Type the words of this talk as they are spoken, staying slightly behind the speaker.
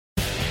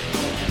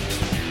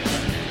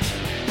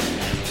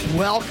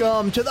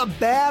Welcome to the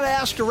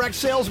Badass Direct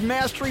Sales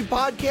Mastery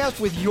Podcast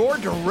with your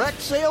direct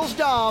sales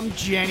dom,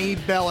 Jenny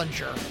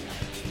Bellinger.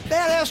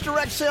 Badass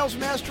Direct Sales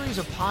Mastery is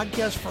a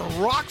podcast for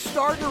rock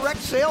star direct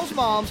sales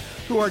moms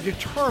who are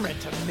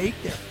determined to make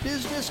their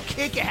business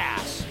kick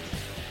ass.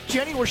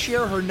 Jenny will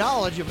share her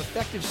knowledge of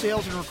effective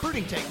sales and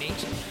recruiting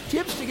techniques,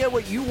 tips to get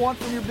what you want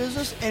from your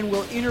business, and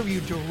will interview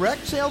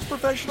direct sales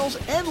professionals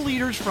and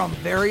leaders from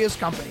various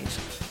companies.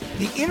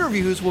 The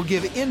interviews will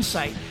give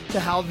insight to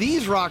how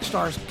these rock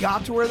stars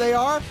got to where they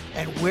are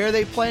and where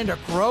they plan to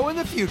grow in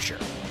the future.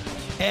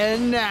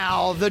 And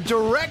now, the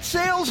direct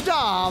sales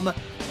dom,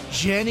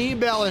 Jenny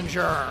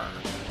Bellinger.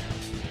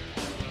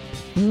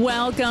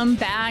 Welcome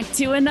back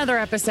to another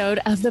episode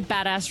of the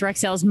Badass Direct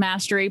Sales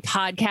Mastery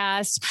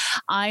Podcast.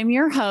 I'm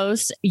your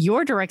host,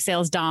 your direct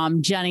sales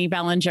dom, Jenny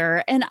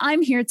Bellinger, and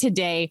I'm here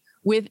today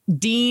with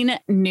Dean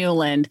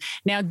Newland.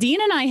 Now,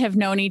 Dean and I have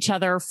known each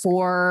other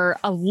for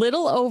a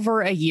little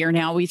over a year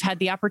now. We've had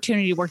the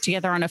opportunity to work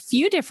together on a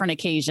few different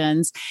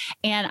occasions,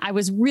 and I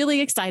was really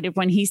excited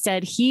when he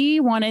said he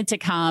wanted to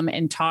come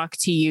and talk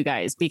to you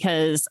guys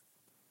because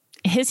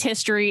his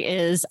history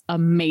is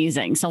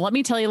amazing. So let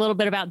me tell you a little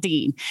bit about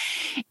Dean.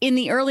 In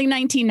the early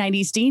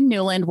 1990s, Dean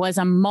Newland was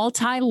a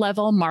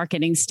multi-level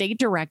marketing state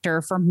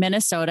director for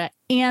Minnesota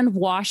and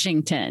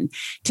Washington.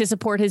 To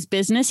support his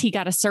business, he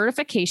got a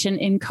certification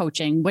in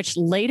coaching, which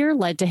later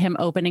led to him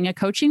opening a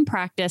coaching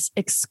practice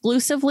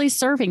exclusively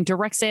serving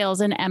direct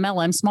sales and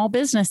MLM small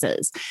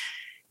businesses.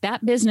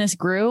 That business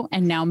grew,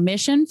 and now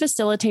Mission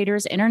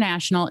Facilitators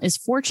International is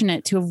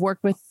fortunate to have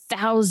worked with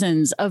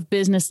thousands of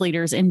business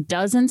leaders in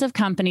dozens of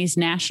companies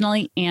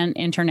nationally and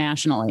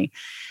internationally.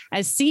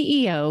 As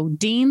CEO,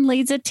 Dean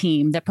leads a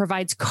team that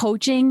provides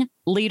coaching,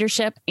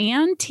 leadership,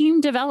 and team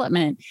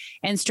development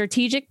and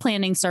strategic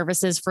planning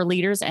services for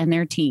leaders and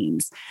their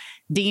teams.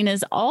 Dean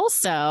is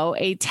also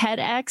a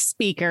TEDx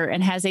speaker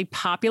and has a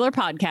popular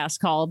podcast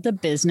called The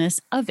Business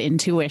of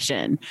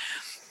Intuition.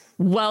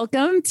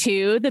 Welcome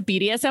to the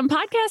BDSM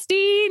podcast,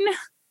 Dean.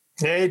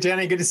 Hey,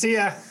 Jenny, good to see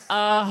you.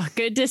 Oh,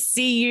 good to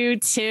see you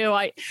too.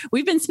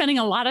 We've been spending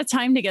a lot of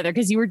time together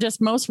because you were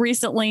just most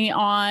recently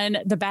on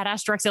the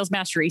Badass Direct Sales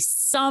Mastery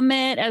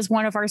Summit as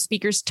one of our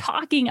speakers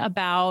talking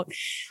about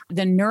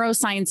the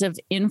neuroscience of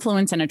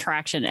influence and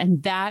attraction.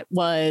 And that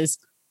was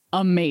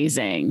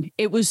amazing.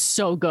 It was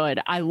so good.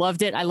 I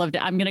loved it. I'm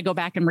going to go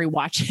back and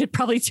rewatch it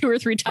probably 2 or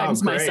 3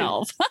 times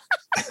myself.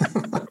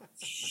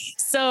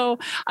 So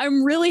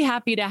I'm really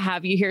happy to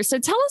have you here. So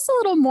tell us a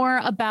little more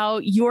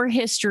about your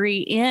history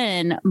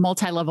in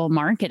multi-level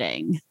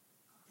marketing.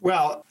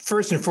 Well,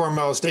 first and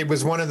foremost, it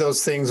was one of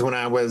those things when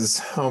I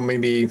was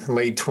maybe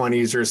late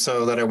 20s or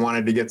so that I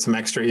wanted to get some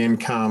extra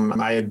income.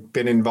 I had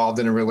been involved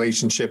in a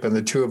relationship and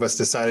the two of us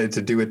decided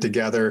to do it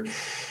together.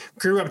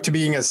 Grew up to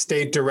being a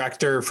state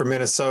director for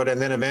Minnesota.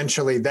 And then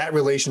eventually that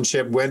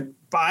relationship went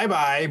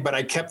bye-bye, but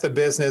I kept the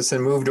business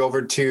and moved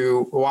over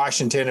to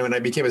Washington and I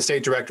became a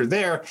state director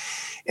there.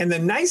 And the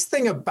nice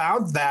thing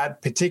about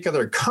that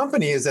particular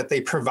company is that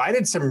they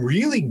provided some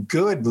really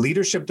good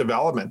leadership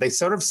development. They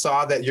sort of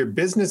saw that your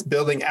business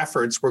building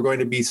efforts were going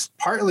to be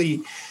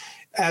partly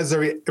as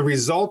a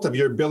result of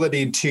your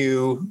ability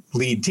to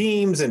lead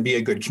teams and be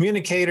a good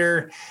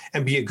communicator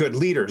and be a good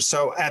leader.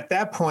 So at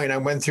that point, I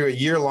went through a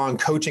year-long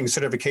coaching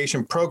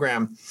certification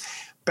program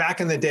back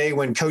in the day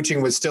when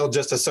coaching was still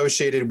just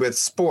associated with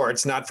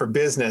sports, not for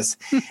business.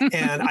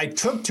 And I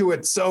took to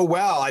it so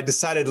well, I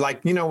decided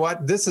you know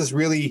what, this is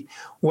really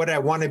what I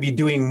want to be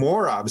doing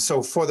more of.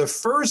 So for the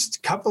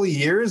first couple of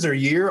years or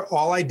year,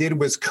 all I did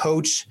was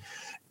coach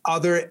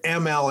other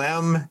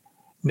MLM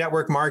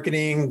network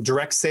marketing,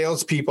 direct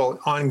sales people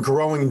on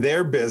growing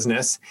their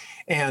business.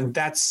 And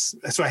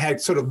so I had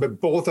sort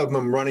of both of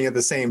them running at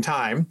the same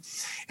time.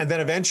 And then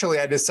eventually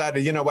I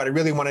decided, you know what, I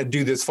really want to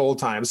do this full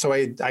time. So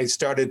I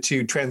started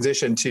to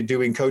transition to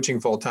doing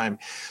coaching full time.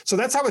 So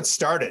that's how it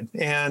started.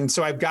 And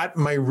so I've got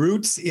my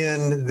roots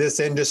in this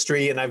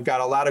industry and I've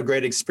got a lot of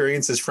great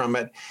experiences from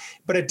it,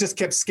 but it just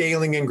kept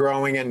scaling and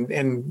growing.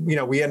 And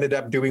we ended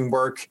up doing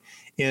work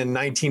in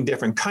 19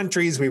 different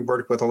countries. We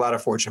worked with a lot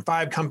of Fortune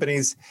 5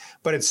 companies,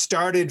 but it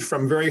started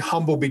from very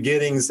humble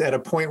beginnings at a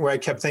point where I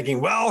kept thinking,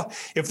 well,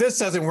 if this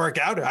doesn't work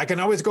out, I can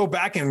always go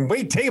back and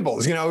wait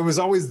tables. It was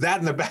always that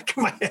in the back of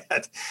my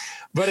head,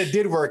 but it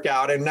did work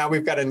out. And now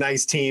we've got a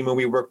nice team and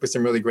we work with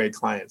some really great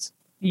clients.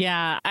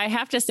 Yeah, I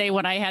have to say,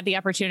 when I had the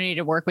opportunity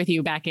to work with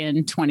you back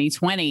in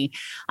 2020,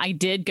 I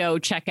did go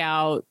check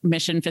out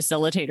Mission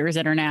Facilitators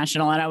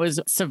International, and I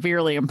was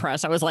severely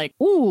impressed. I was like,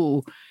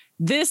 ooh,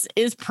 this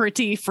is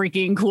pretty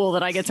freaking cool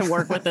that I get to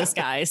work with this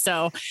guy.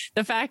 So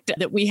the fact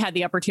that we had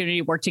the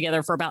opportunity to work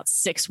together for about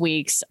 6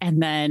 weeks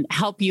and then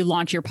help you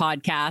launch your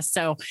podcast.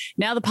 So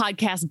now the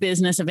podcast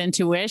Business of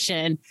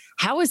Intuition,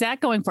 how is that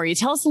going for you?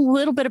 Tell us a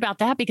little bit about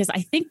that, because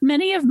I think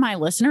many of my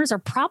listeners are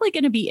probably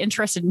going to be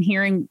interested in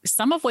hearing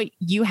some of what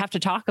you have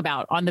to talk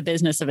about on the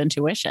Business of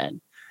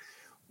Intuition.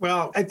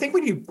 Well, I think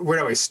where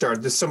do I start?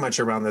 There's so much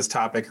around this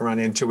topic around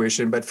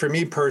intuition, but for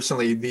me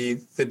personally, the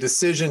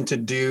decision to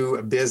do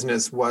a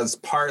business was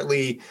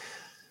partly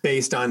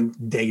based on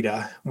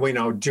data.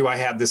 Do I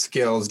have the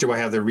skills? Do I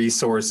have the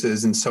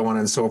resources? And so on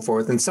and so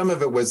forth. And some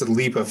of it was a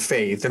leap of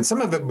faith. And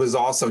some of it was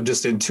also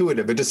just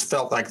intuitive. It just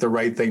felt like the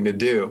right thing to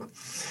do.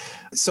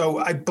 So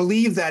I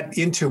believe that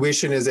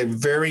intuition is a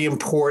very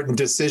important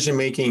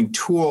decision-making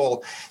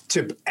tool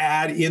to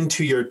add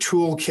into your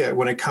toolkit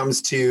when it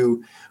comes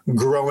to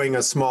growing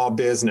a small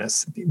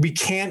business. We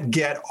can't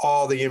get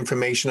all the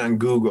information on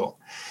Google.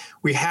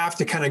 We have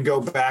to kind of go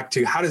back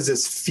to, how does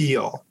this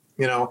feel?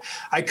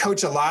 I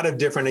coach a lot of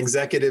different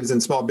executives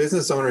and small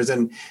business owners,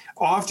 and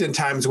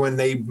oftentimes when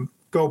they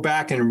go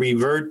back and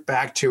revert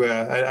back to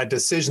a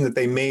decision that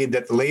they made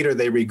that later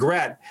they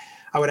regret,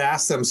 I would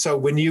ask them, so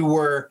when you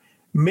were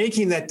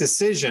making that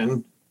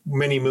decision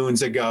many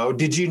moons ago,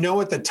 did you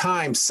know at the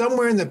time,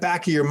 somewhere in the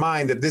back of your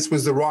mind, that this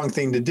was the wrong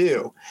thing to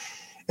do?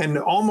 And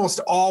almost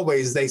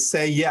always they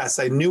say, yes,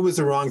 I knew it was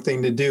the wrong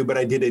thing to do, but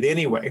I did it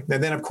anyway.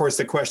 And then, of course,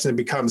 the question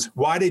becomes,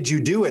 why did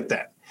you do it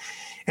then?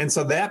 And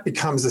so that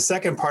becomes the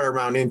second part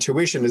around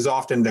intuition, is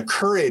often the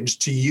courage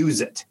to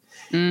use it.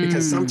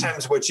 Because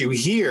sometimes what you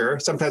hear,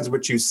 sometimes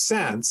what you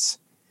sense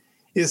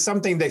is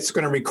something that's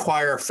going to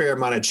require a fair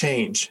amount of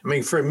change. I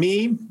mean, for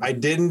me, I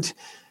didn't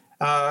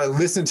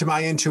listened to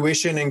my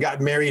intuition and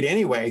got married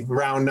anyway,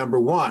 round number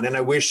one. And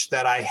I wish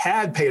that I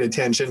had paid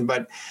attention,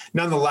 but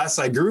nonetheless,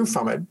 I grew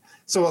from it.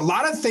 So a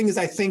lot of things,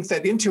 I think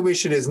that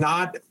intuition is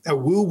not a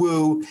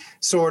woo-woo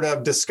sort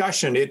of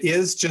discussion. It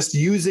is just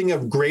using a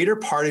greater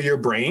part of your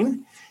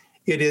brain.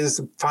 It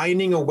is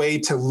finding a way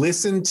to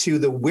listen to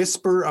the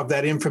whisper of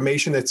that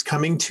information that's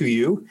coming to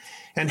you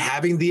and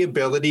having the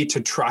ability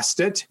to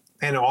trust it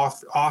and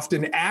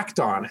often act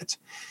on it.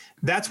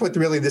 That's what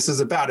really this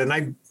is about. And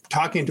I'm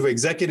talking to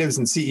executives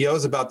and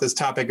CEOs about this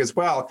topic as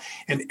well.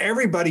 And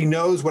everybody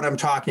knows what I'm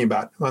talking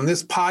about. On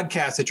this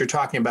podcast that you're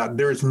talking about,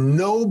 there's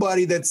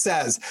nobody that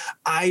says,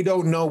 I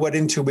don't know what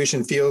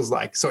intuition feels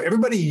like. So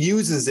everybody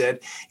uses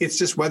it. It's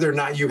just whether or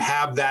not you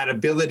have that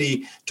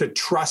ability to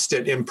trust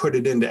it and put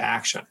it into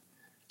action.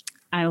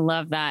 I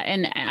love that.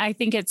 And I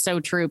think it's so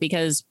true,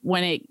 because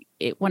when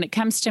it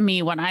comes to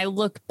me, when I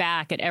look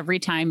back at every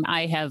time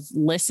I have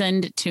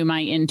listened to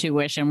my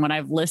intuition, when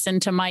I've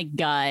listened to my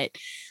gut,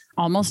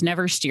 almost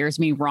never steers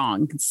me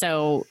wrong.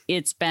 So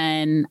it's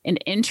been an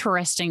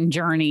interesting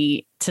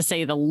journey, to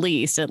say the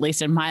least, at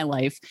least in my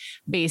life,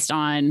 based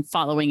on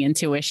following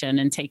intuition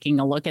and taking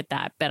a look at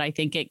that. But I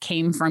think it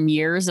came from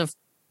years of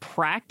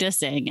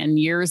practicing and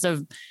years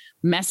of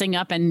messing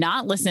up and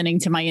not listening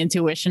to my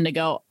intuition to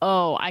go,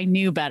 oh, I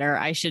knew better.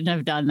 I shouldn't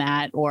have done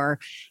that. Or,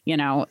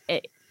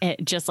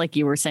 just like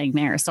you were saying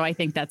there. So I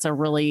think that's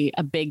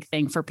a big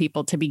thing for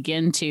people to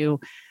begin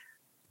to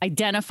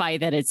identify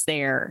that it's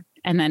there.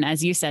 And then,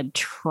 as you said,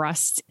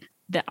 trust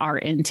our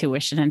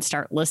intuition and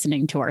start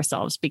listening to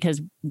ourselves, because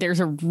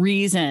there's a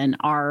reason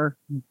our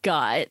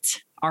gut,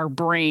 our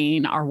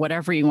brain, or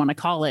whatever you want to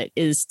call it,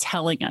 is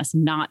telling us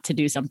not to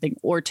do something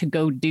or to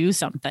go do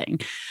something.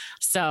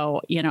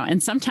 So,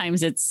 and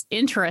sometimes it's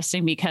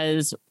interesting,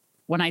 because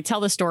when I tell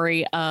the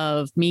story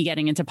of me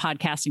getting into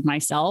podcasting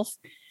myself,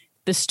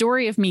 the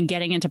story of me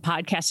getting into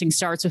podcasting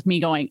starts with me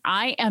going,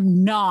 I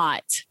am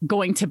not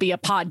going to be a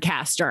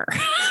podcaster.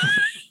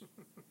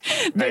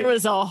 There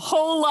was a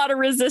whole lot of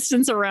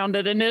resistance around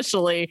it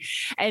initially.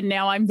 And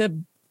now I'm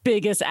the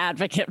biggest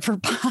advocate for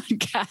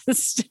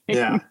podcasting.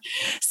 Yeah.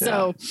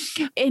 So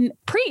in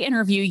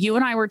pre-interview, you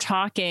and I were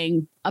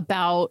talking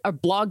about a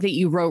blog that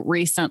you wrote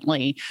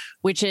recently,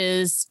 which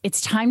is It's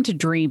Time to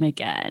Dream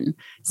Again.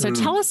 So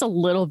tell us a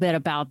little bit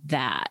about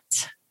that.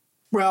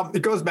 Well,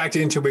 it goes back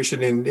to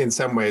intuition in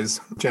some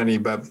ways, Jenny,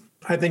 but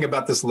I think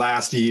about this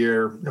last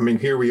year. I mean,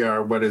 here we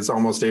are, what is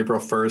almost April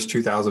 1st,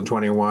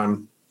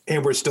 2021,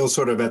 and we're still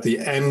sort of at the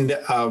end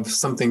of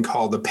something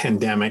called the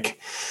pandemic.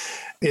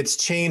 It's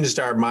changed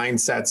our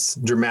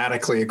mindsets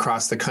dramatically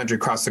across the country,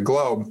 across the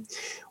globe.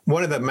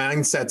 One of the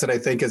mindsets that I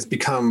think has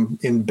become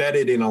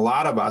embedded in a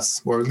lot of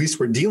us, or at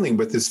least we're dealing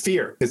with, is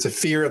fear. It's a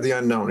fear of the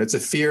unknown. It's a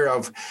fear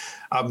of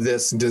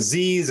this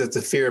disease. It's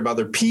a fear of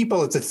other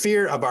people. It's a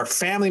fear of our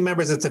family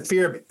members. It's a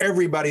fear of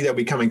everybody that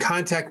we come in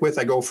contact with.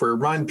 I go for a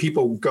run.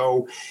 People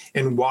go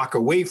and walk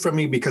away from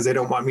me because they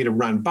don't want me to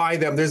run by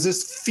them. There's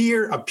this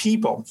fear of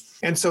people.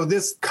 And so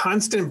this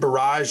constant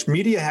barrage,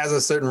 media has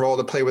a certain role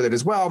to play with it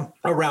as well,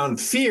 around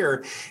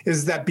fear,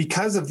 is that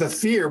because of the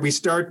fear, we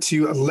start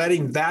to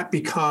letting that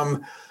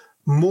become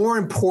more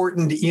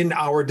important in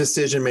our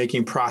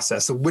decision-making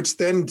process, which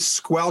then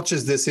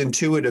squelches this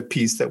intuitive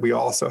piece that we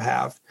also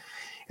have.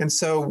 And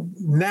so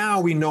now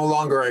we no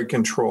longer are in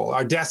control.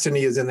 Our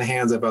destiny is in the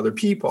hands of other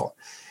people.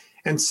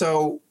 And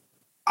so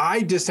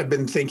I just have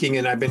been thinking,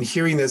 and I've been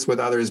hearing this with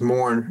others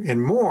more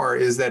and more,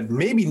 is that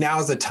maybe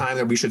now's the time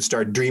that we should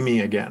start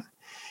dreaming again.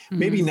 Mm-hmm.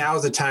 Maybe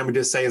now's the time we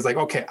just say, is like,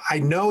 okay, I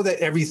know that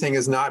everything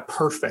is not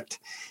perfect,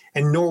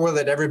 and nor will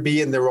it ever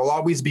be, and there will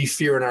always be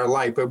fear in our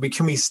life, but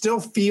can we still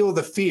feel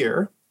the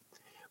fear,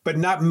 but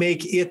not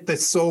make it the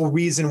sole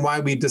reason why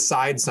we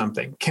decide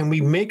something? Can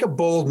we make a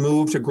bold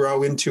move to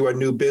grow into a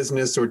new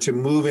business or to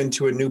move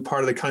into a new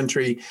part of the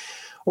country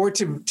or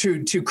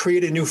to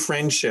create a new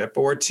friendship,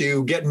 or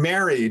to get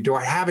married, or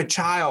have a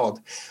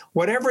child,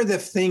 whatever the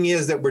thing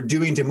is that we're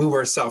doing to move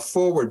ourselves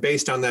forward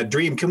based on that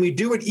dream, can we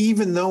do it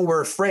even though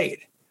we're afraid?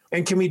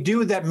 And can we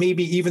do that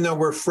maybe even though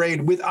we're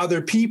afraid with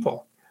other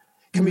people?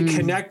 Can we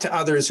connect to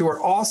others who are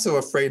also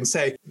afraid and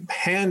say,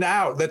 hand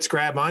out, let's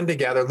grab on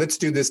together. Let's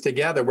do this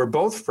together. We're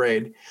both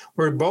afraid.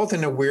 We're both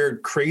in a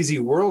weird, crazy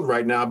world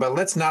right now, but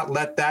let's not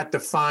let that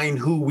define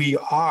who we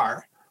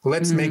are.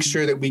 Let's make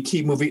sure that we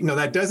keep moving. No,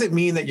 that doesn't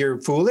mean that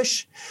you're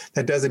foolish.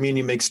 That doesn't mean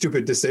you make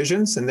stupid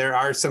decisions. And there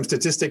are some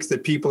statistics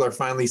that people are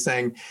finally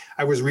saying.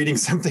 I was reading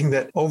something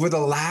that over the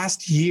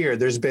last year,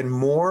 there's been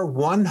more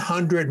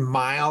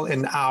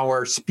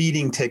 100-mile-an-hour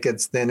speeding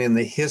tickets than in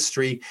the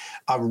history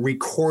of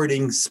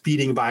recording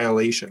speeding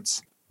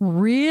violations.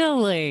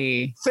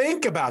 Really?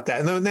 Think about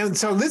that. And then,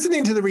 so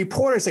listening to the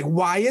reporters, like,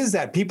 why is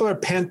that? People are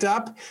pent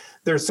up.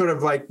 They're sort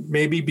of like,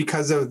 maybe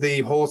because of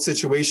the whole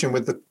situation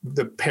with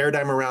the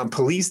paradigm around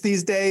police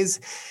these days,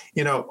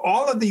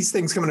 all of these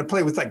things come into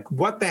play with like,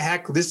 what the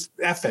heck, this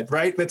F it,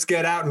 right? Let's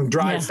get out and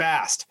drive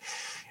fast.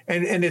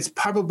 And it's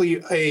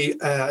probably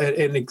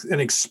an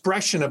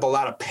expression of a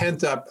lot of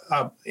pent up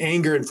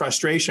anger and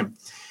frustration.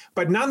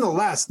 But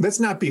nonetheless, let's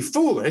not be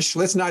foolish.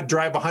 Let's not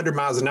drive 100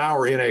 miles an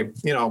hour in a,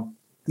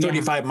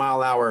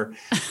 35-mile-an-hour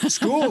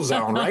school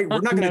zone, right?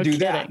 We're not going to do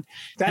that.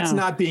 That's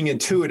not being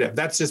intuitive.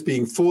 That's just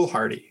being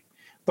foolhardy.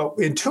 But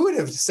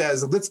intuitive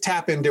says, let's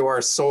tap into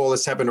our soul,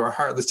 let's tap into our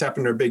heart, let's tap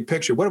into our big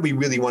picture. What do we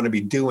really want to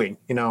be doing?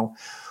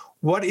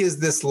 What is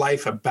this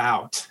life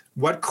about?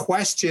 What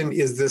question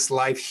is this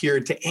life here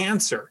to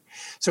answer?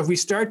 So if we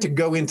start to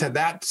go into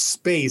that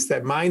space,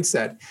 that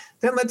mindset,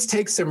 then let's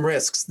take some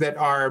risks that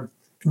are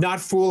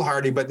not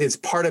foolhardy, but it's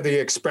part of the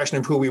expression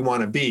of who we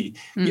want to be.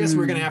 Yes,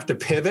 we're going to have to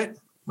pivot.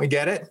 We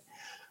get it.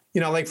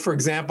 Like, for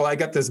example, I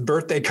got this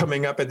birthday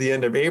coming up at the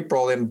end of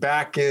April, and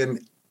back in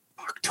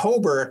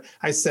October,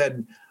 I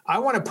said, I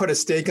want to put a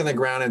stake in the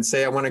ground and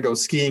say, I want to go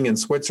skiing in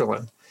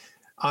Switzerland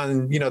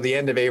on, the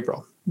end of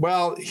April.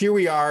 Well, here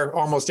we are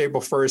almost April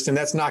 1st, and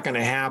that's not going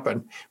to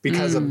happen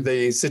because of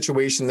the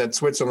situation that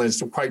Switzerland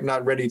is quite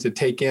not ready to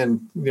take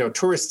in,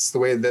 tourists the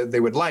way that they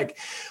would like.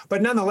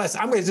 But nonetheless,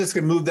 I'm just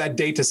going to move that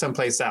date to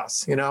someplace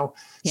else,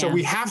 So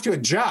we have to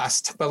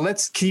adjust, but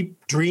let's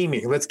keep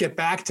dreaming. Let's get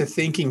back to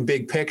thinking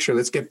big picture.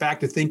 Let's get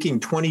back to thinking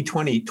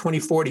 2020,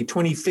 2040,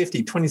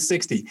 2050,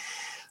 2060.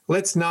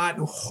 Let's not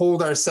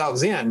hold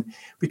ourselves in,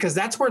 because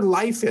that's where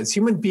life is.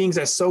 Human beings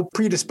are so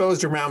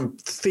predisposed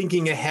around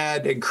thinking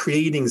ahead and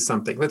creating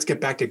something. Let's get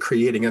back to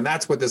creating. And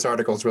that's what this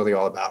article is really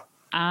all about.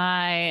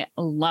 I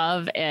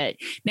love it.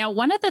 Now,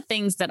 one of the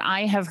things that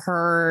I have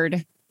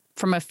heard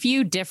from a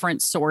few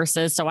different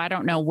sources, so I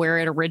don't know where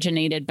it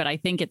originated, but I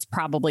think it's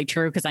probably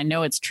true because I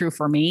know it's true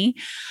for me,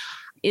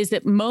 is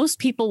that most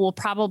people will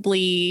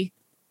probably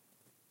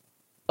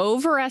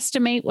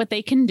overestimate what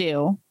they can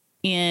do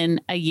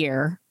in a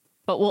year,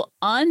 but will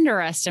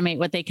underestimate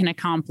what they can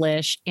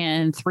accomplish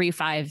in 3,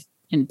 5,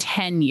 and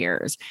 10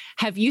 years.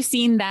 Have you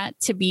seen that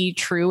to be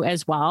true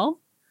as well?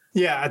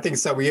 Yeah, I think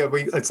so.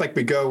 It's like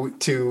we go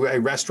to a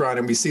restaurant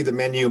and we see the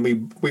menu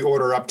and we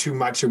order up too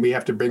much and we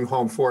have to bring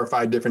home 4 or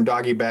 5 different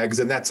doggy bags.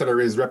 And that sort of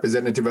is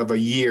representative of a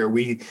year.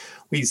 We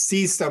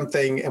see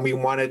something and we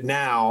want it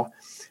now,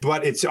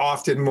 but it's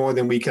often more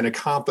than we can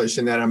accomplish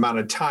in that amount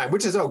of time,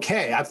 which is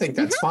okay. I think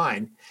that's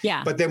fine.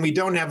 Yeah. But then we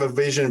don't have a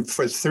vision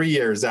for 3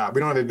 years out.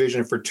 We don't have a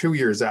vision for 2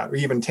 years out or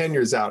even 10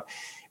 years out.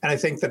 And I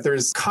think that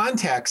there's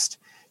context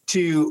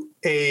to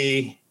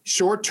a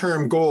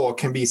short-term goal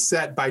can be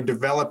set by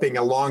developing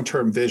a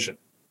long-term vision.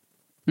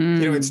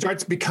 It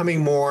starts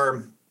becoming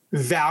more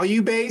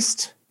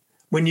value-based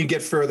when you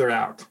get further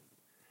out.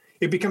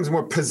 It becomes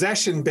more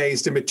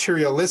possession-based and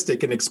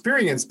materialistic and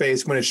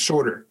experience-based when it's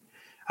shorter.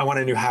 I want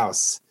a new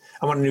house.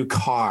 I want a new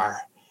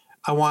car.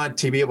 I want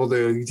to be able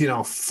to,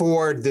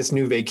 afford this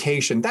new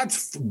vacation.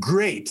 That's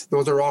great.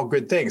 Those are all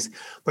good things.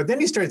 But then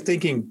you start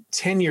thinking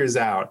 10 years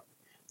out,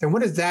 then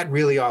what is that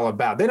really all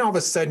about? Then all of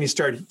a sudden you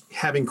start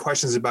having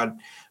questions about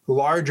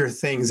larger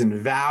things and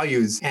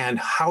values and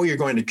how you're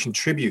going to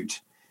contribute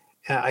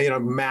in a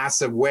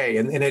massive way.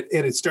 And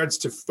it starts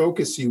to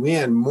focus you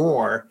in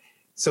more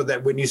so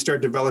that when you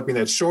start developing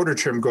that shorter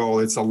term goal,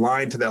 it's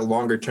aligned to that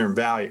longer term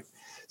value.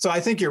 So I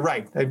think you're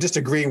right. I'm just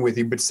agreeing with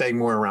you, but saying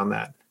more around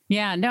that.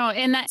 Yeah, no,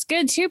 and that's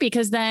good too,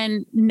 because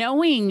then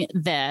knowing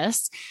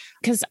this,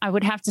 because I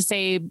would have to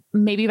say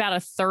maybe about a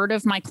third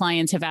of my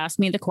clients have asked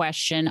me the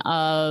question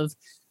of,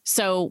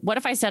 so what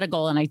if I set a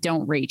goal and I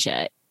don't reach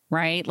it,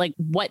 right? Like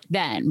what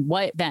then?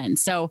 What then?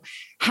 So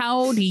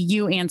how do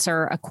you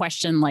answer a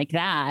question like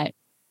that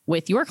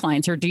with your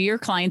clients, or do your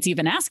clients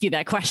even ask you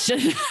that question?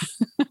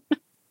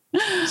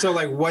 So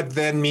like what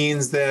then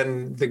means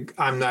then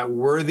I'm not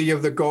worthy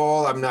of the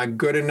goal. I'm not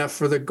good enough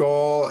for the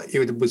goal.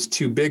 It was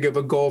too big of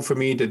a goal for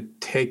me to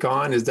take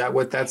on. Is that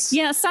what that's?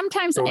 Yeah.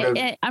 Sometimes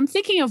I'm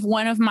thinking of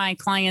one of my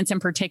clients in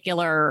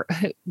particular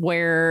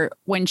where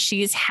when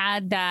we've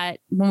had that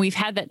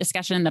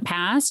discussion in the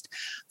past,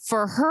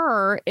 for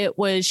her, it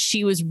was,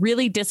 she was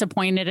really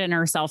disappointed in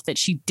herself that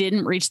she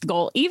didn't reach the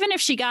goal. Even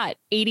if she got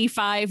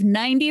 85,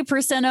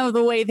 90% of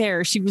the way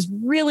there, she was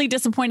really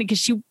disappointed because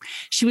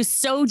she was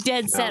so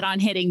dead set on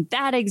hitting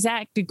that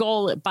exact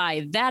goal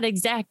by that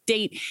exact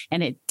date.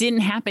 And it didn't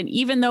happen,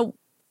 even though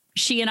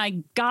she and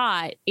I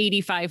got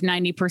 85,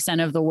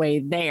 90% of the way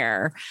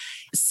there.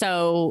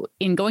 So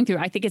in going through,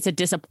 I think it's a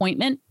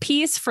disappointment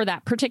piece for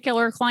that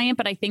particular client.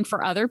 But I think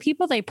for other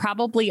people, they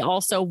probably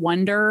also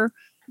wonder,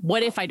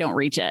 what if I don't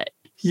reach it?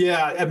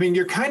 Yeah. I mean,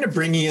 you're kind of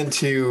bringing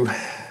into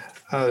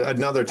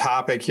another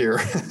topic here.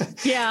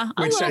 Yeah.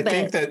 Which I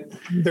think that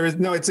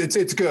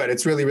it's good.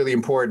 It's really, really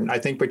important. I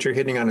think what you're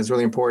hitting on is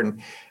really important.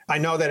 I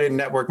know that in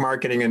network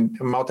marketing and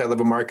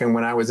multi-level marketing,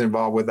 when I was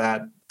involved with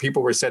that,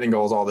 people were setting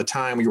goals all the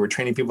time. We were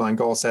training people on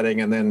goal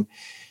setting, and then,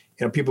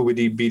 people would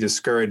be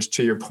discouraged,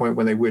 to your point,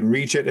 when they wouldn't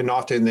reach it. And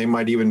often they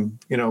might even,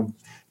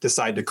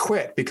 decide to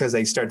quit because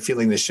they start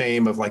feeling the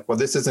shame of like, well,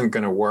 this isn't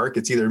going to work.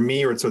 It's either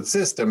me or it's the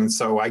system.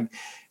 So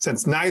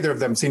since neither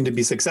of them seem to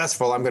be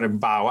successful, I'm going to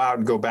bow out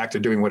and go back to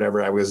doing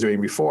whatever I was doing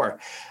before.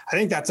 I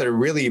think that's a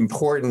really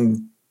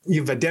important,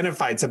 you've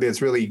identified something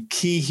that's really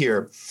key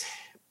here.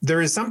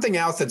 There is something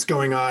else that's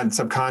going on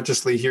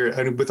subconsciously here,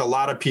 and with a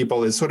lot of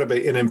people, is sort of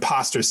an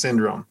imposter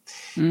syndrome.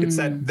 It's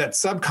that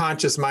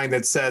subconscious mind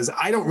that says,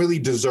 I don't really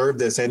deserve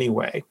this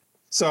anyway.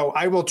 So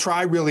I will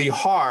try really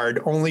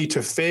hard only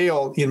to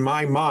fail in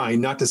my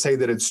mind, not to say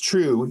that it's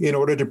true, in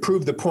order to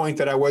prove the point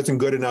that I wasn't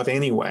good enough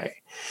anyway.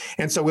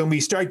 And so when we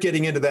start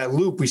getting into that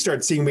loop, we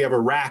start seeing we have a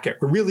racket.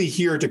 We're really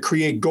here to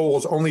create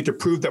goals only to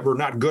prove that we're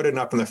not good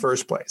enough in the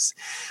first place,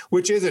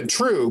 which isn't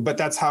true, but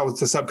that's how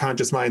the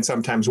subconscious mind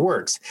sometimes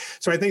works.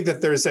 So I think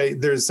that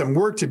there's some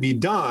work to be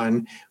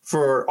done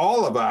for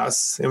all of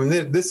us. I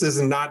mean, this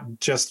is not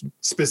just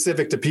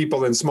specific to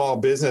people in small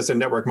business and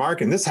network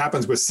marketing. This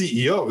happens with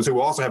CEOs who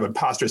also have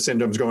imposter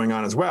syndromes going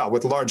on as well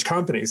with large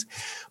companies.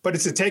 But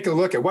it's to take a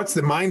look at what's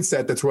the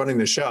mindset that's running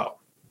the show.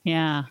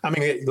 Yeah. I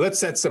mean, let's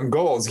set some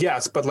goals.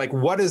 Yes. But like,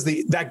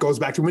 that goes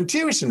back to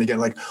intuition again.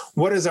 Like,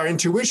 what does our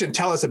intuition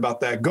tell us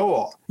about that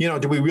goal?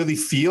 Do we really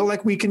feel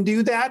like we can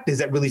do that? Does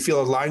that really feel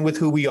aligned with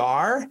who we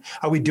are?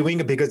 Are we doing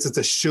it because it's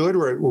a should,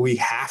 or we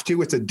have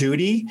to, it's a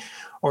duty?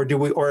 Or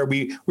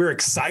we're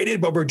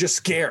excited, but we're just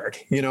scared,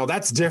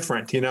 that's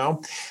different,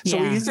 So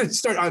we need to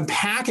start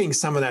unpacking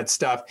some of that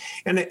stuff.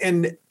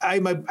 And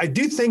I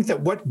do think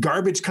that what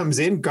garbage comes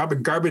in,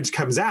 garbage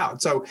comes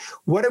out. So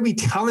what are we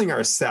telling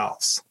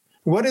ourselves?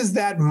 What is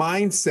that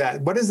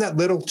mindset? What is that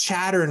little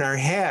chatter in our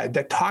head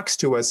that talks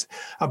to us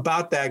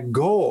about that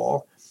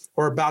goal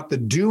or about the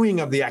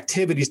doing of the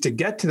activities to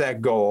get to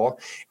that goal?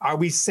 Are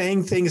we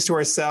saying things to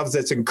ourselves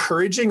that's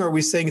encouraging, or are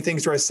we saying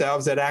things to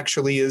ourselves that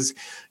actually is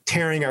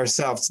tearing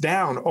ourselves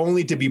down,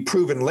 only to be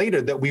proven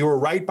later that we were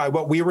right by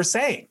what we were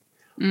saying?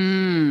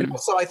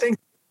 So I think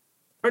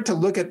start to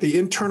look at the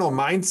internal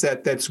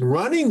mindset that's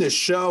running the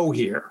show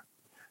here.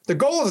 The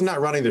goal is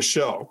not running the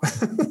show.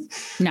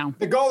 No.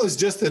 The goal is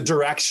just the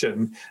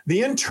direction.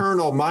 The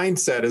internal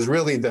mindset is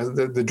really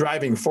the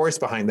driving force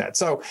behind that.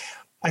 So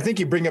I think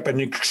you bring up an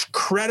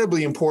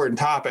incredibly important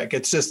topic.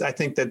 It's just, I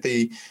think that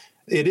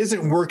it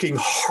isn't working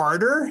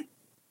harder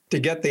to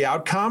get the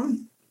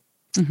outcome.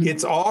 Mm-hmm.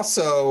 It's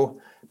also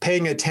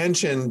paying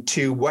attention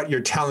to what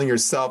you're telling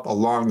yourself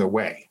along the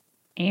way.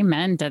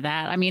 Amen to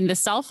that. I mean, the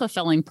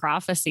self-fulfilling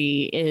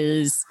prophecy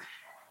is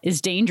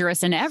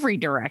dangerous in every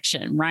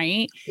direction,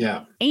 right?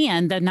 Yeah.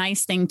 And the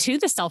nice thing to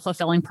the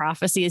self-fulfilling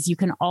prophecy is you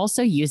can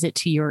also use it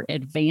to your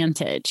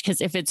advantage. Because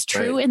if it's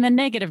true in the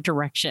negative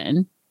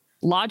direction,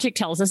 logic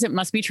tells us it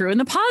must be true in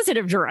the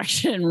positive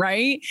direction,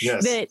 right?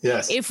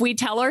 Yes. If we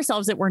tell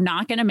ourselves that we're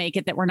not going to make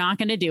it, that we're not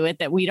going to do it,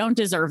 that we don't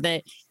deserve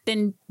it,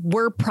 then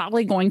we're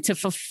probably going to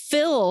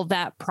fulfill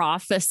that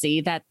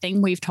prophecy, that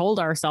thing we've told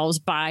ourselves,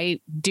 by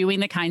doing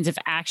the kinds of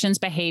actions,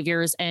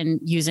 behaviors, and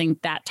using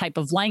that type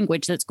of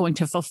language that's going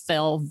to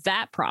fulfill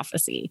that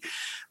prophecy.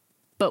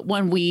 But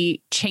when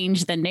we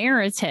change the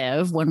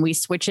narrative, when we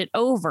switch it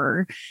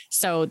over,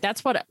 so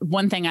that's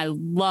one thing I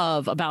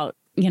love about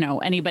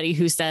anybody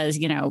who says,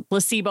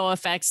 placebo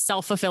effects,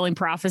 self-fulfilling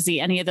prophecy,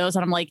 any of those.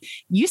 And I'm like,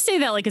 you say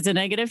that like it's a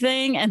negative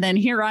thing. And then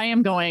here I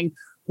am going,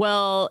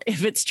 well,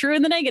 if it's true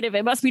in the negative,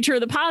 it must be true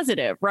in the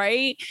positive,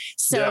 right?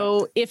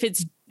 So if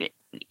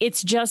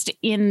it's just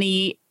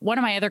one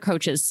of my other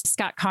coaches,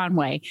 Scott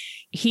Conway,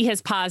 he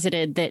has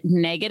posited that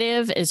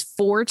negative is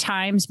 4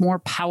 times more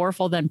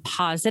powerful than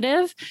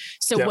positive.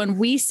 So when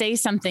we say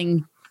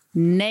something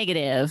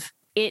negative,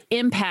 it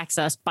impacts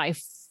us by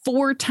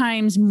 4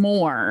 times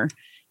more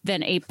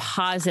than a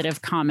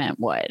positive comment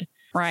would,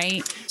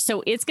 right?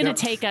 So it's going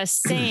to take us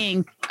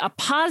saying a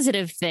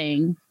positive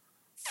thing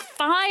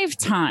 5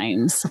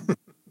 times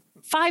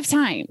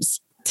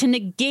to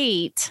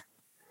negate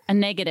a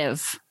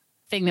negative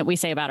thing that we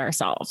say about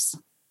ourselves.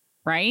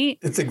 right?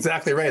 It's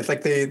exactly right. It's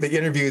like the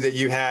interview that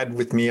you had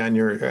with me on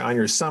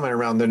your summit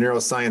around the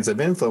neuroscience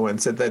of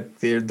influence. That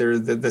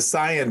the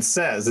science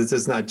says this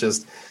is not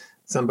just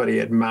somebody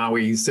at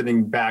Maui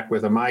sitting back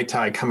with a Mai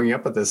Tai coming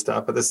up with this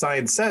stuff, but the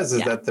science says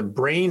is that the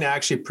brain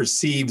actually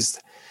perceives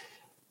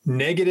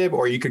negative,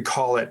 or you could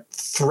call it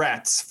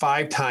threats,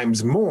 5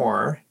 times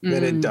more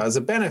than it does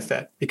a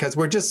benefit, because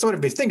we're just sort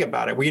of, if you think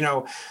about it,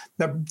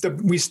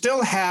 we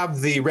still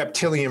have the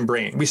reptilian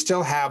brain. We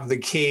still have the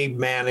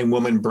caveman and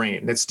woman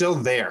brain. It's still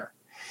there.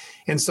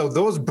 And so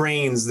those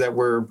brains that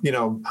were,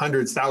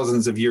 hundreds,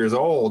 thousands of years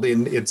old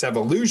in its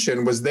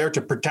evolution was there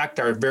to protect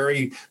our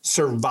very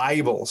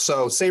survival.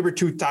 So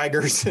saber-toothed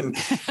tigers and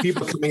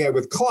people coming out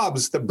with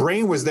clubs, the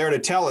brain was there to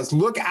tell us,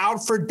 look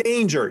out for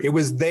danger. It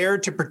was there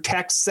to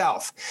protect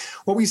self.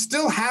 Well, we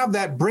still have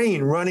that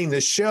brain running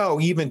the show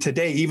even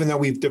today, even though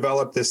we've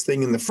developed this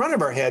thing in the front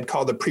of our head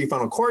called the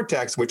prefrontal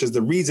cortex, which is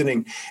the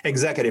reasoning,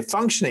 executive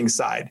functioning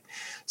side.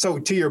 So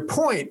to your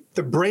point,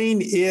 the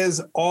brain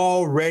is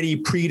already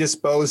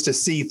predisposed to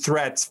see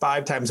threats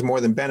 5 times more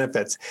than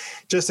benefits.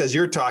 Just as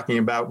you're talking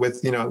about with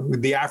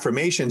the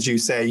affirmations you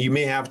say, you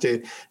may have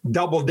to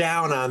double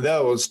down on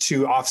those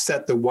to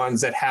offset the ones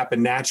that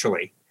happen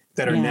naturally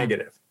that are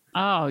negative.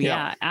 Oh,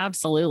 yeah,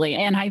 absolutely.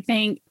 And I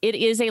think it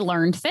is a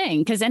learned thing,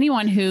 because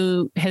anyone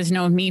who has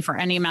known me for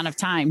any amount of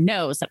time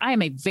knows that I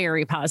am a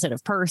very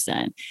positive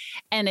person.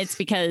 And it's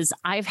because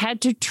I've had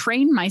to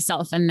train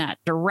myself in that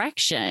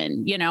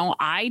direction.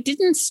 I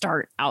didn't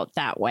start out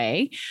that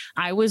way.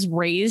 I was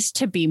raised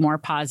to be more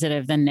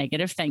positive than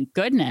negative, thank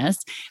goodness.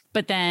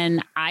 But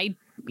then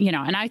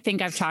and I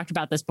think I've talked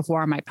about this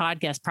before on my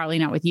podcast, probably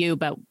not with you,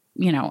 but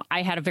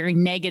I had a very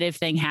negative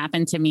thing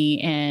happen to me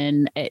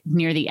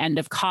near the end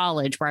of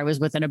college, where I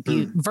was with an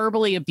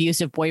verbally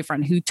abusive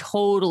boyfriend who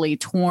totally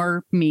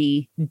tore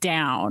me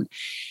down.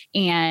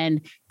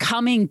 And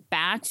coming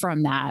back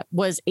from that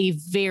was a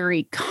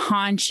very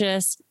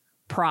conscious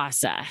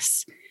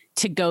process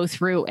to go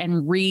through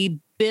and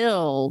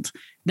rebuild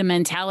the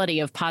mentality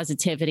of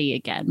positivity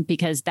again,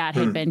 because that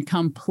had been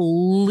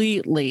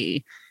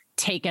completely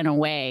taken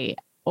away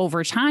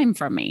over time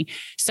from me.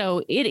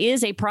 So it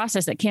is a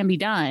process that can be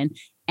done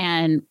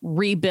and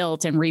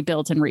rebuilt and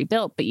rebuilt and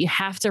rebuilt, but you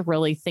have to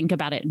really think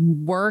about it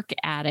and work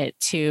at it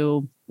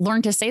to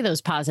learn to say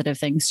those positive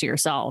things to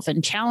yourself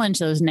and challenge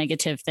those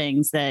negative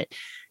things that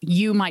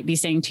you might be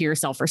saying to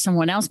yourself or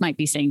someone else might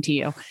be saying to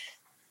you,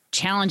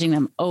 challenging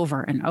them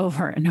over and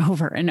over and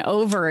over and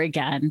over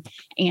again,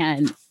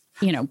 and,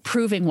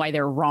 proving why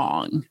they're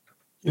wrong.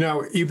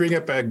 You bring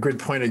up a good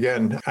point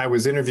again. I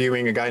was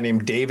interviewing a guy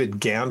named David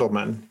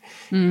Gandelman,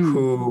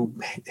 who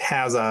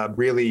has a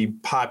really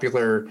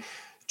popular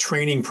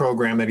training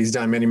program that he's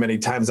done many, many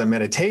times on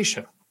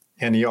meditation.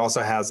 And he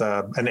also has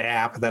an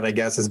app that I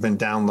guess has been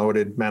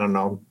downloaded, I don't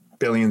know,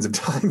 billions of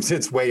times.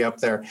 It's way up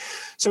there.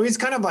 So he's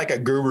kind of like a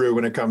guru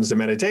when it comes to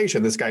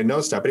meditation. This guy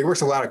knows stuff, but he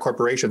works with a lot of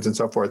corporations and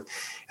so forth.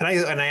 And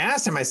I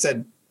asked him, I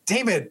said,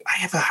 David, I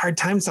have a hard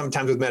time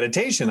sometimes with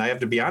meditation. I have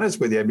to be honest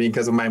with you,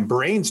 because my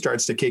brain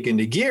starts to kick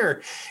into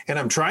gear and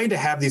I'm trying to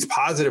have these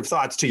positive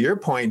thoughts. To your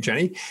point,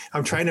 Jenny,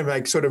 I'm trying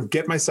to sort of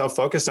get myself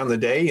focused on the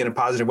day in a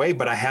positive way,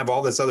 but I have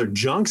all this other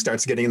junk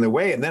starts getting in the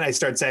way. And then I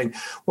start saying,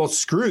 well,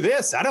 screw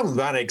this. I don't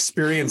want to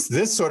experience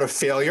this sort of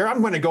failure.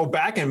 I'm going to go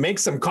back and make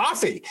some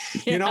coffee.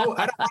 I don't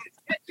want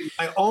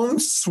my own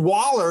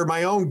swaller,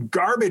 my own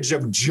garbage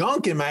of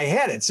junk in my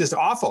head. It's just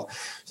awful.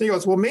 So he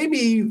goes, well, maybe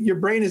your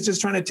brain is just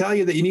trying to tell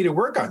you that you need to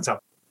work on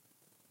something.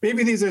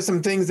 Maybe these are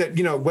some things that,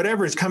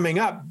 whatever is coming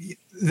up,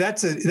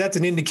 that's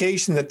an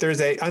indication that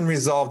there's an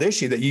unresolved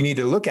issue that you need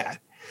to look at.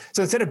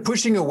 So instead of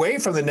pushing away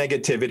from the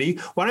negativity,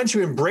 why don't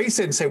you embrace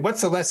it and say,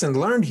 what's the lesson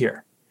learned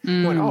here?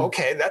 Going, oh,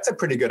 okay, that's a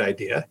pretty good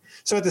idea.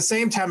 So at the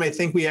same time, I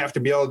think we have to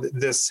build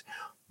this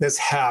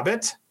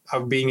habit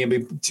of being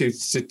able to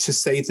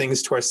say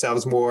things to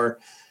ourselves more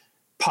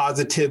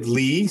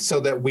positively,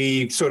 so that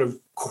we sort of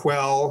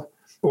quell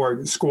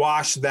or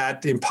squash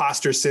that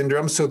imposter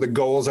syndrome. So the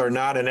goals are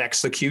not an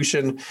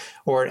execution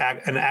or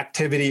an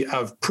activity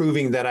of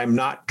proving that I'm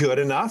not good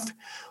enough.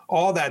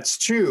 All that's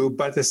true.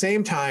 But at the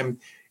same time,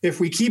 if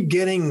we keep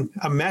getting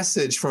a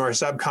message from our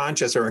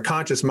subconscious or a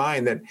conscious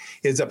mind that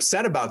is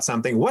upset about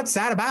something, what's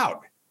that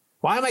about?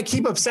 Why am I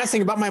keep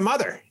obsessing about my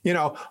mother?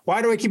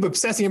 Why do I keep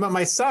obsessing about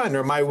my son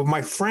or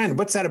my friend?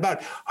 What's that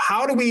about?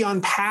 How do we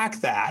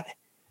unpack that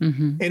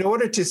in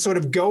order to sort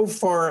of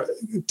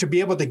to be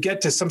able to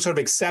get to some sort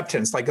of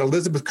acceptance? Like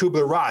Elizabeth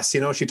Kubler-Ross,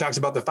 she talks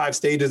about the 5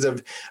 stages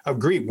of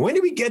grief. When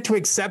do we get to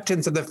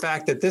acceptance of the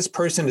fact that this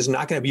person is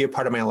not going to be a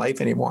part of my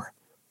life anymore?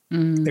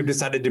 They've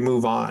decided to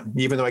move on,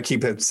 even though I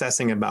keep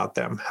obsessing about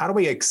them. How do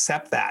we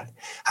accept that?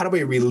 How do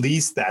we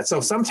release that? So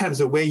sometimes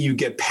the way you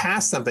get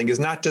past something is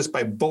not just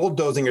by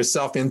bulldozing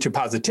yourself into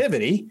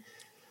positivity,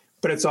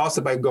 but it's also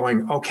by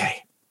going,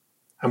 okay,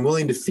 I'm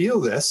willing to feel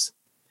this,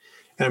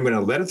 and I'm going to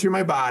let it through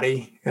my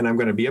body, and I'm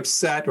going to be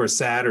upset or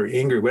sad or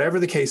angry, whatever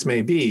the case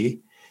may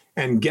be,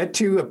 and get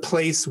to a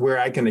place where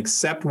I can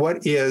accept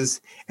what is,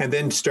 and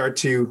then start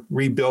to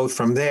rebuild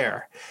from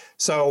there.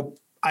 So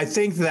I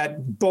think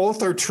that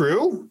both are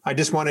true. I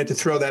just wanted to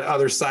throw that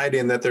other side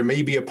in, that there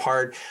may be a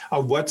part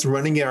of what's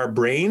running in our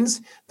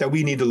brains that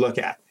we need to look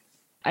at.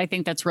 I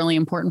think that's really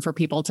important for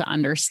people to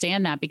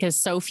understand that,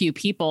 because so few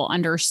people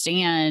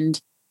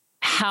understand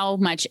how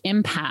much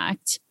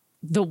impact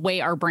the way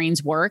our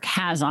brains work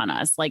has on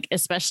us, like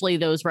especially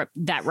those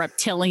that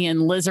reptilian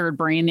lizard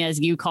brain, as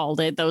you called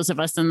it, those of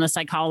us in the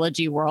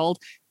psychology world,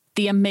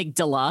 the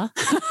amygdala.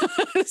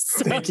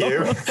 Thank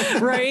you.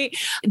 Right?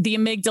 The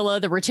amygdala,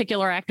 the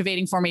reticular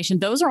activating formation,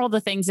 those are all the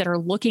things that are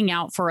looking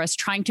out for us,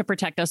 trying to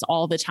protect us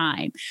all the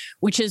time,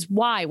 which is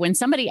why when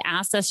somebody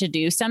asks us to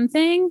do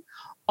something,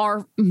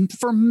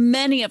 for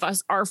many of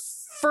us, our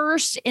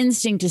first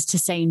instinct is to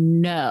say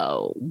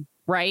no.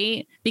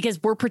 Right? Because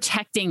we're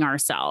protecting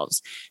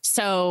ourselves.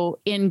 So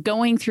in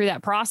going through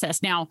that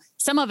process, now,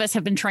 some of us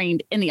have been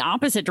trained in the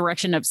opposite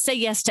direction of say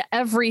yes to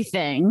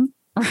everything,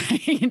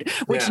 right?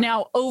 Which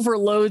now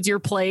overloads your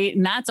plate.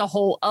 And that's a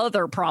whole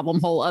other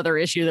problem, whole other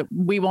issue that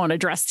we won't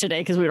address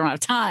today because we don't have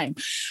time.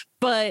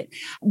 But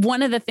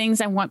one of the things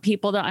I want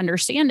people to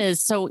understand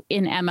is, so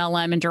in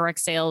MLM and direct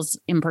sales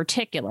in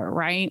particular,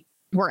 right?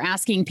 We're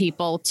asking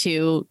people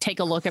to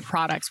take a look at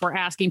products. We're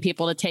asking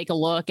people to take a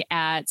look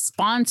at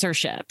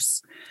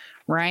sponsorships,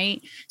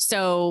 right?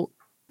 So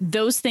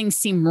those things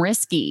seem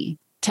risky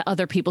to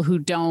other people who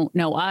don't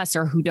know us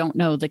or who don't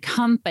know the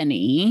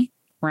company,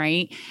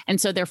 right? And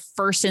so their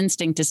first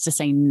instinct is to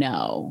say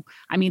no.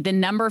 I mean, the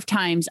number of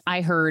times I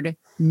heard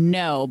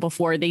no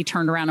before they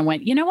turned around and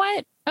went, you know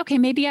what? Okay,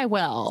 maybe I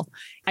will.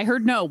 I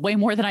heard no way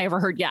more than I ever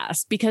heard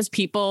yes, because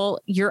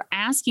you're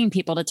asking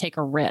people to take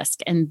a risk,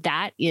 and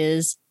that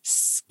is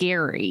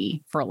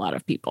scary for a lot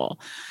of people.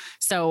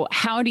 So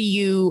how do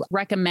you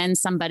recommend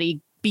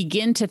somebody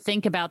begin to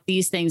think about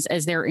these things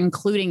as they're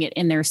including it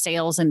in their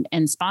sales and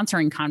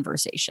sponsoring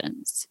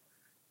conversations?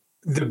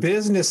 The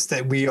business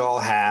that we all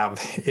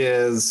have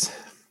is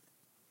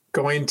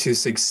going to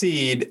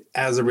succeed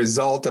as a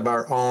result of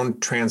our own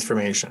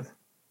transformation.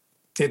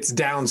 It's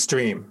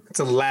downstream. It's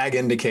a lag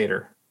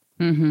indicator.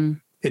 Mm-hmm.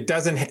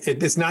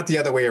 It's not the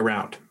other way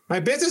around.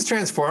 My business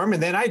transform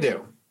and then I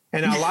do.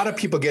 And a lot of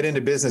people get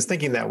into business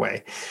thinking that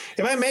way.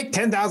 If I make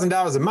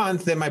 $10,000 a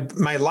month, then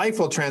my life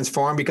will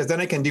transform because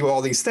then I can do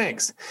all these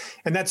things.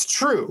 And that's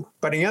true.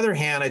 But on the other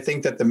hand, I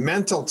think that the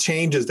mental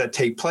changes that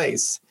take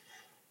place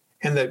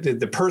and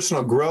the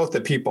personal growth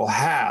that people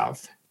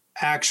have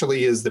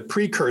actually is the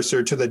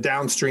precursor to the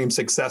downstream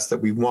success that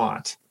we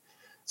want.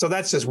 So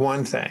that's just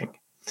one thing.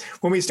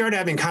 When we start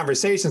having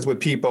conversations with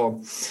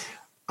people,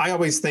 I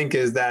always think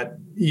is that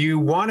you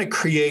want to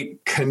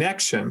create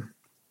connection,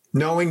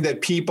 knowing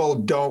that people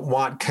don't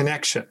want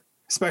connection,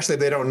 especially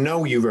if they don't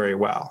know you very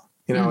well,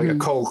 like a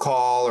cold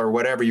call or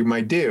whatever you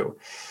might do.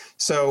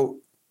 So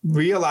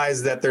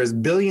realize that there's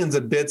billions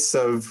of bits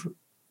of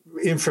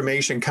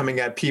information coming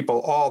at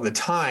people all the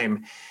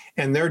time,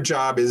 and their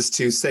job is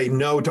to say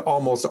no to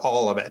almost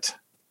all of it.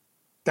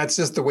 That's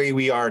just the way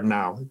we are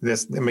now.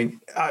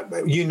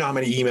 You know how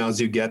many emails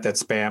you get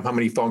that's spam, how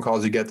many phone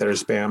calls you get that are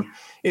spam.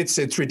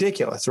 It's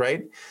ridiculous,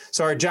 right?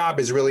 So our job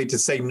is really to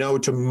say no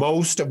to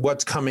most of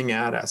what's coming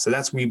at us.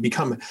 So we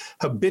become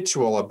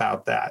habitual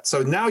about that.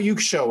 So now you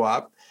show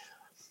up.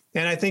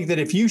 And I think that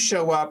if you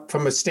show up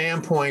from a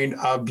standpoint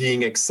of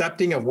being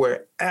accepting of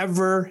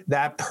wherever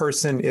that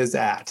person is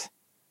at,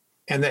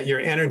 and that your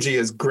energy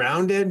is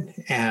grounded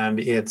and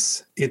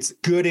it's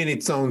good in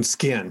its own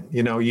skin.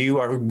 You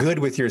are good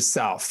with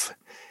yourself,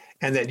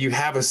 and that you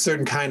have a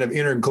certain kind of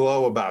inner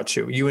glow about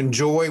you. You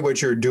enjoy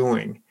what you're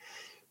doing.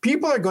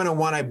 People are going to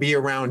want to be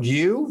around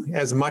you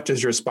as much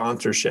as your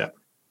sponsorship.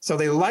 So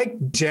they like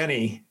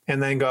Jenny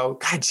and then go,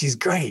 God, she's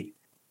great.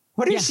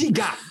 What has she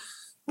got?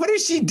 What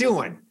is she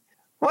doing?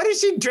 What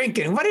is she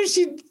drinking? What is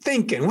she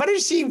thinking? What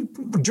is she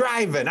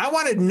driving? I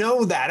want to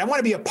know that. I want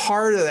to be a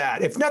part of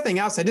that. If nothing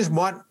else, I just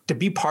want to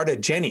be part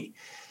of Jenny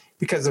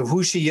because of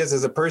who she is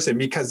as a person,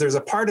 because there's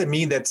a part of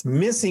me that's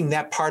missing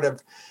that part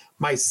of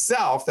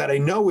myself that I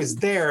know is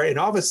there. And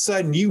all of a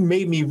sudden you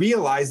made me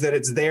realize that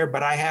it's there,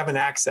 but I haven't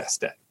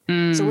accessed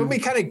it. So when we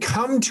kind of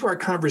come to our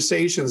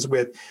conversations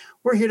with,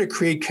 we're here to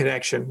create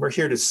connection. We're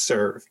here to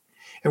serve.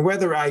 And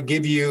whether I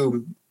give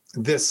you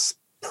this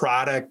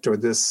product or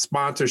this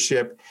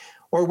sponsorship,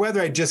 or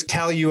whether I just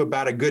tell you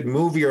about a good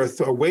movie or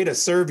a way to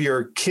serve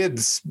your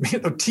kids'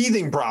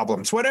 teething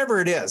problems,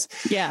 whatever it is.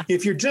 Yeah.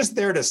 If you're just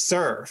there to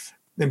serve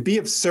and be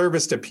of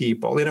service to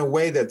people in a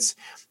way that's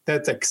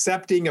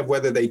accepting of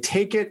whether they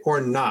take it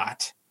or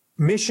not,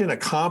 mission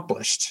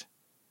accomplished.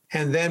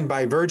 And then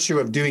by virtue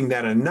of doing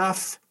that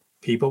enough,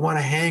 people want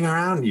to hang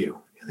around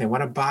you. They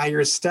want to buy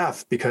your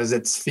stuff because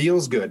it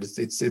feels good.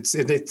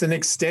 It's an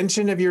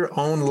extension of your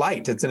own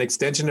light. It's an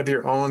extension of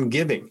your own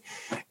giving.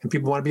 And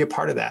people want to be a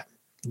part of that.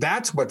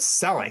 That's what's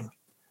selling,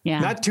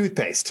 not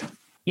toothpaste.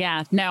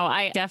 Yeah, no,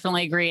 I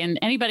definitely agree. And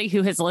anybody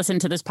who has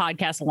listened to this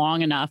podcast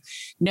long enough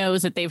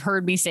knows that they've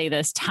heard me say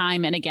this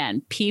time and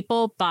again.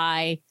 People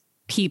buy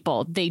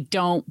people. They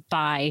don't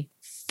buy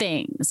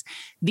things.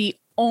 The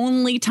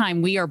only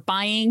time we are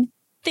buying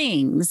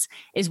things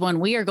is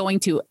when we are going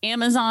to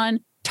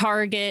Amazon,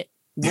 Target,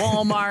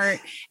 Walmart,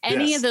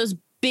 any of those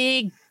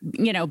big,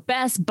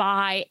 Best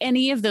Buy,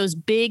 any of those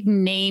big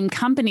name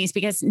companies,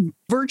 because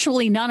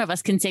virtually none of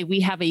us can say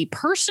we have a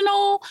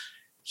personal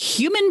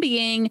human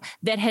being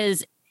that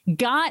has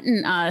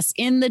gotten us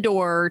in the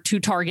door to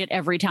Target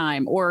every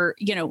time. Or,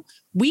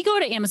 we go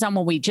to Amazon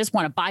when we just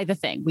want to buy the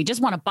thing. We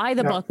just want to buy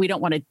the book. We don't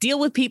want to deal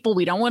with people.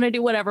 We don't want to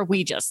do whatever.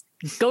 We just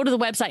go to the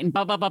website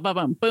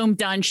and boom,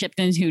 done, shipped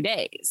in 2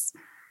 days.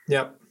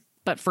 Yep.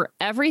 But for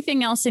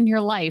everything else in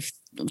your life,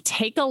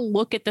 take a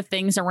look at the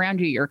things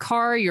around you, your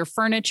car, your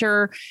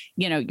furniture,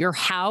 your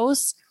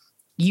house.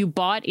 You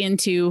bought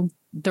into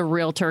the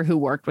realtor who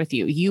worked with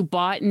you. You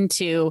bought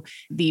into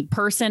the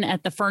person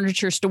at the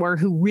furniture store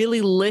who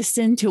really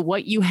listened to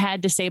what you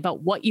had to say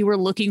about what you were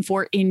looking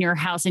for in your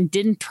house and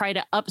didn't try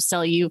to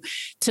upsell you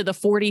to the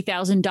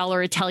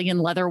 $40,000 Italian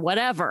leather,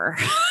 whatever,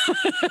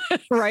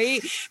 right?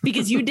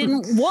 Because you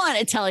didn't want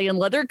Italian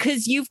leather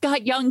because you've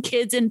got young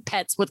kids and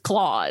pets with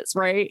claws,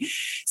 right?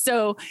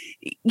 So,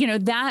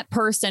 that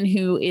person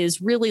who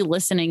is really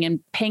listening and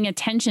paying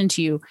attention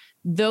to you,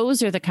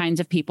 those are the kinds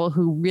of people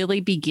who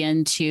really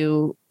begin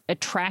to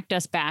attract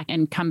us back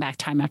and come back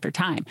time after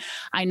time.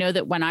 I know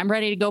that when I'm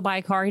ready to go buy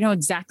a car, I know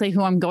exactly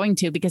who I'm going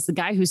to, because the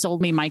guy who sold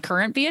me my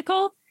current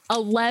vehicle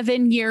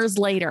 11 years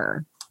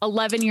later,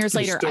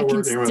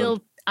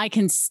 I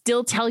can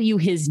still tell you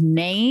his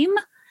name.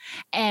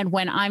 And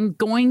when I'm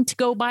going to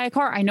go buy a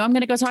car, I know I'm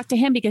going to go talk to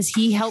him because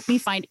he helped me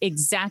find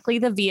exactly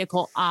the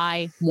vehicle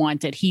I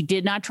wanted. He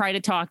did not try to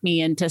talk me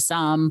into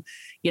some,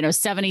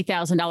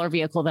 $70,000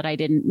 vehicle that I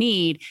didn't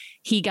need.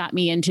 He got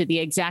me into the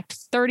exact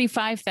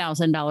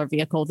 $35,000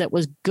 vehicle that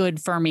was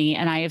good for me.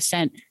 And I have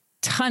sent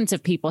tons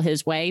of people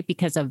his way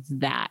because of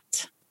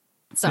that.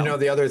 So,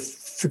 the other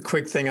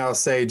quick thing I'll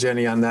say,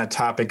 Jenny, on that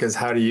topic is,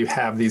 how do you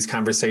have these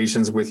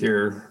conversations with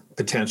your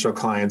potential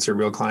clients or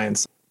real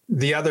clients?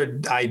 The other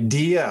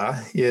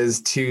idea is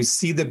to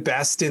see the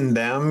best in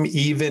them,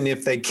 even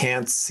if they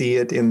can't see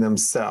it in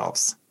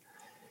themselves.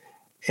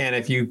 And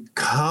if you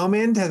come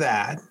into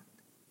that,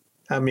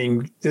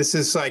 this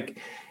is like,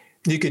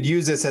 you could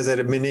use this as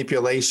a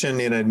manipulation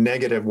in a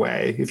negative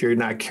way if you're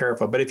not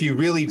careful. But if you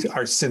really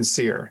are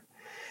sincere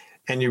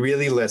and you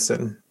really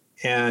listen,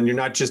 and you're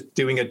not just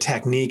doing a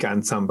technique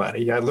on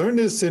somebody. I learned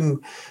this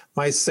in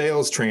my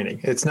sales training.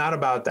 It's not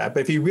about that. But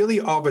if you really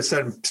all of a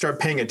sudden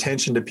start paying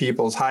attention to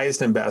people's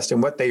highest and best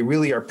and what they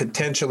really are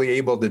potentially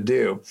able to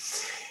do,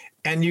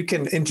 and you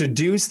can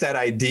introduce that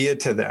idea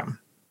to them,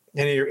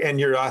 and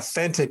you're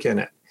authentic in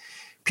it,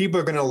 people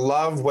are going to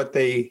love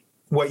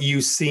what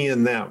you see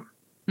in them.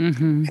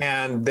 Mm-hmm.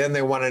 And then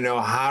they want to know,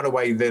 how do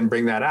I then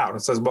bring that out? It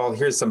says, well,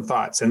 here's some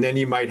thoughts. And then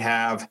you might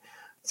have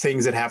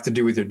things that have to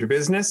do with your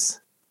business.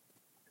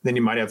 Then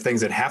you might have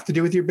things that have to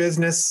do with your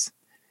business.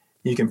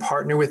 You can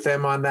partner with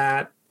them on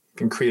that. You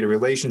can create a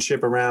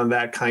relationship around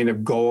that kind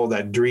of goal,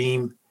 that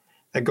dream.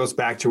 That goes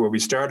back to where we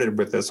started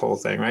with this whole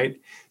thing, right?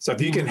 So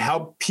if you can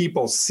help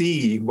people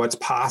see what's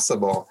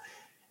possible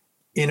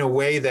in a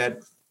way that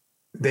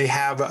they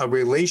have a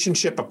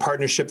relationship, a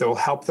partnership that will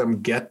help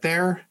them get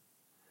there,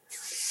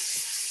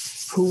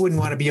 who wouldn't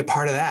want to be a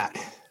part of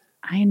that?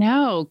 I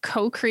know,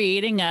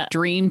 co-creating a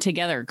dream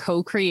together,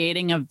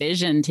 co-creating a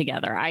vision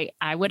together.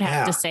 I would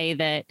have to say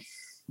that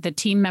the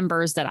team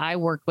members that I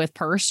worked with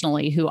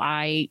personally, who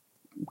I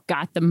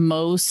got the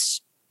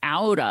most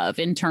out of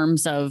in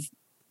terms of,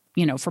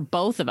 for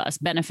both of us,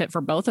 benefit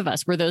for both of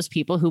us, were those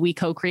people who we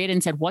co-created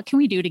and said, what can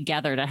we do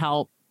together to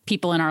help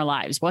people in our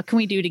lives? What can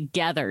we do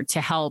together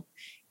to help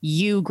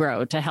you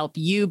grow, to help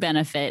you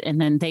benefit? And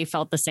then they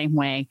felt the same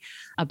way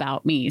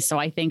about me. So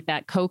I think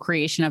that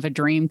co-creation of a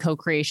dream,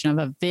 co-creation of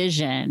a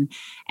vision,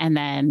 and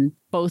then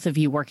both of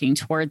you working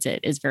towards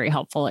it is very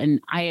helpful. And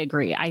I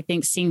agree. I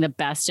think seeing the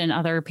best in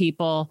other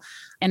people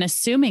and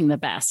assuming the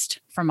best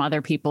from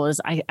other people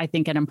is, I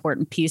think, an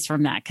important piece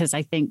from that. Because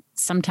I think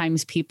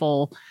sometimes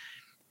people,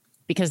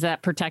 because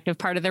that protective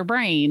part of their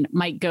brain,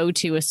 might go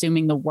to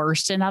assuming the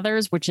worst in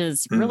others, which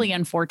is really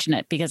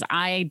unfortunate, because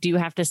I do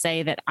have to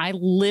say that I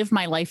live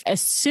my life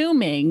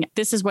assuming,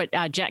 this is what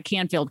Jack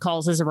Canfield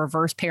calls as a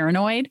reverse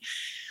paranoid.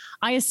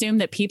 I assume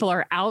that people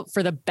are out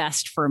for the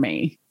best for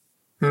me.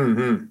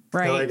 Mm-hmm.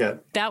 Right. I like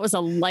it. That was a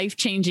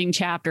life-changing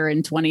chapter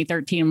in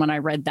 2013 when I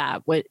read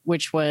that,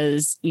 which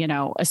was,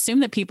 assume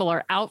that people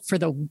are out for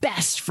the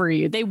best for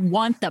you. They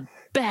want the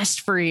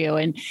best for you.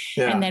 And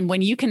then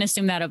when you can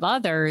assume that of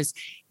others,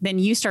 then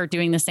you start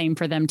doing the same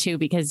for them too,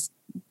 because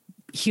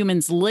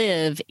humans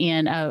live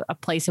in a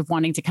place of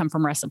wanting to come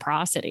from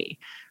reciprocity.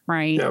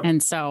 Right. Yep.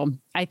 And so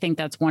I think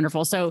that's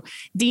wonderful. So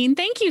Dean,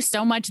 thank you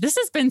so much. This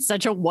has been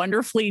such a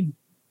wonderfully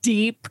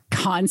deep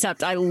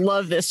concept. I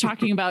love this,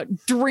 talking about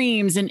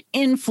dreams and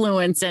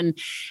influence and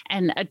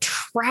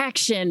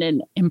attraction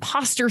and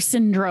imposter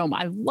syndrome.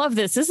 I love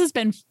this. This has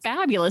been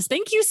fabulous.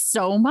 Thank you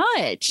so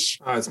much.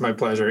 Oh, it's my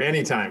pleasure.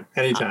 Anytime.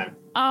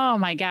 Oh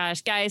my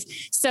gosh, guys.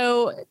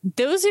 So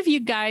those of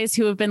you guys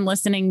who have been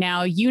listening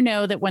now, you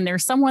know that when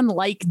there's someone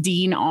like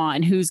Dean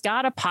on, who's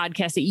got a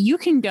podcast that you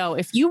can go,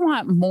 if you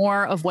want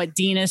more of what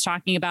Dean is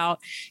talking about,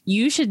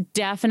 you should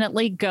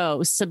definitely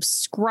go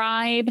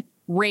subscribe,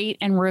 rate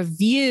and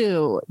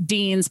review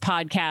Dean's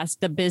podcast,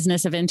 The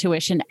Business of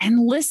Intuition,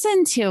 and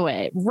listen to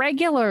it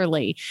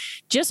regularly,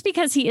 just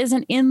because he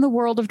isn't in the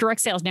world of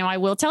direct sales. Now, I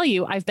will tell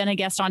you, I've been a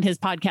guest on his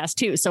podcast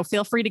too, so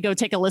feel free to go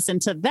take a listen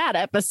to that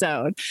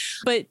episode.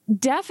 But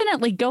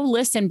definitely go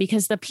listen,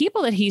 because the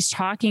people that he's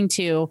talking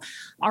to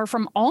are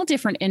from all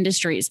different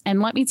industries.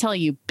 And let me tell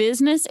you,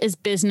 business is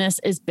business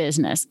is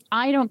business.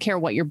 I don't care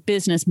what your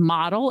business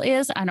model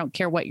is. I don't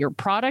care what your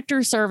product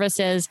or service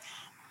is.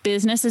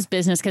 Business is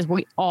business, because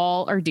we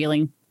all are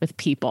dealing with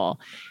people.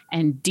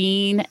 And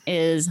Dean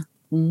is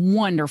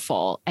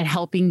wonderful at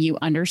helping you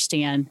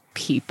understand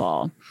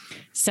people.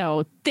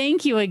 So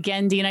thank you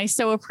again, Dean. I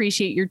so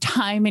appreciate your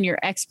time and your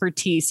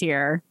expertise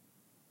here.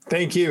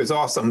 Thank you. It's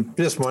awesome.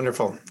 Just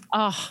wonderful.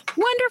 Oh,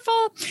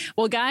 wonderful.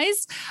 Well,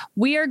 guys,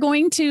 we are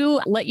going to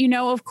let you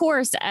know, of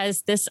course,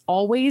 as this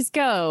always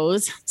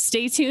goes,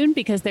 stay tuned,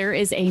 because there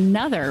is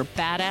another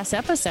badass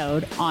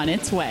episode on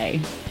its way.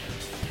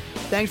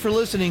 Thanks for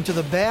listening to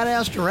the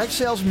Badass Direct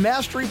Sales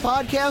Mastery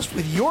Podcast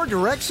with your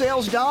direct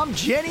sales dom,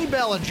 Jenny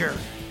Bellinger.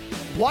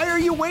 Why are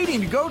you waiting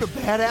to go to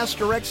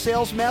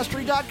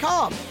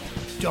badassdirectsalesmastery.com?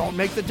 Don't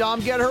make the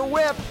dom get her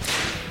whip.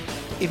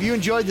 If you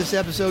enjoyed this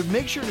episode,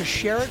 make sure to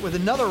share it with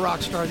another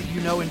rock star that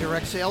you know in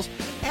direct sales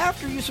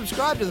after you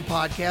subscribe to the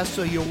podcast,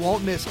 so you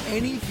won't miss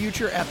any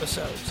future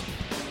episodes.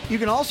 You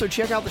can also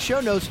check out the show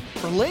notes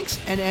for links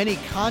and any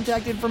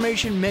contact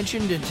information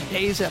mentioned in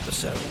today's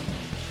episode.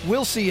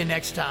 We'll see you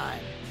next time.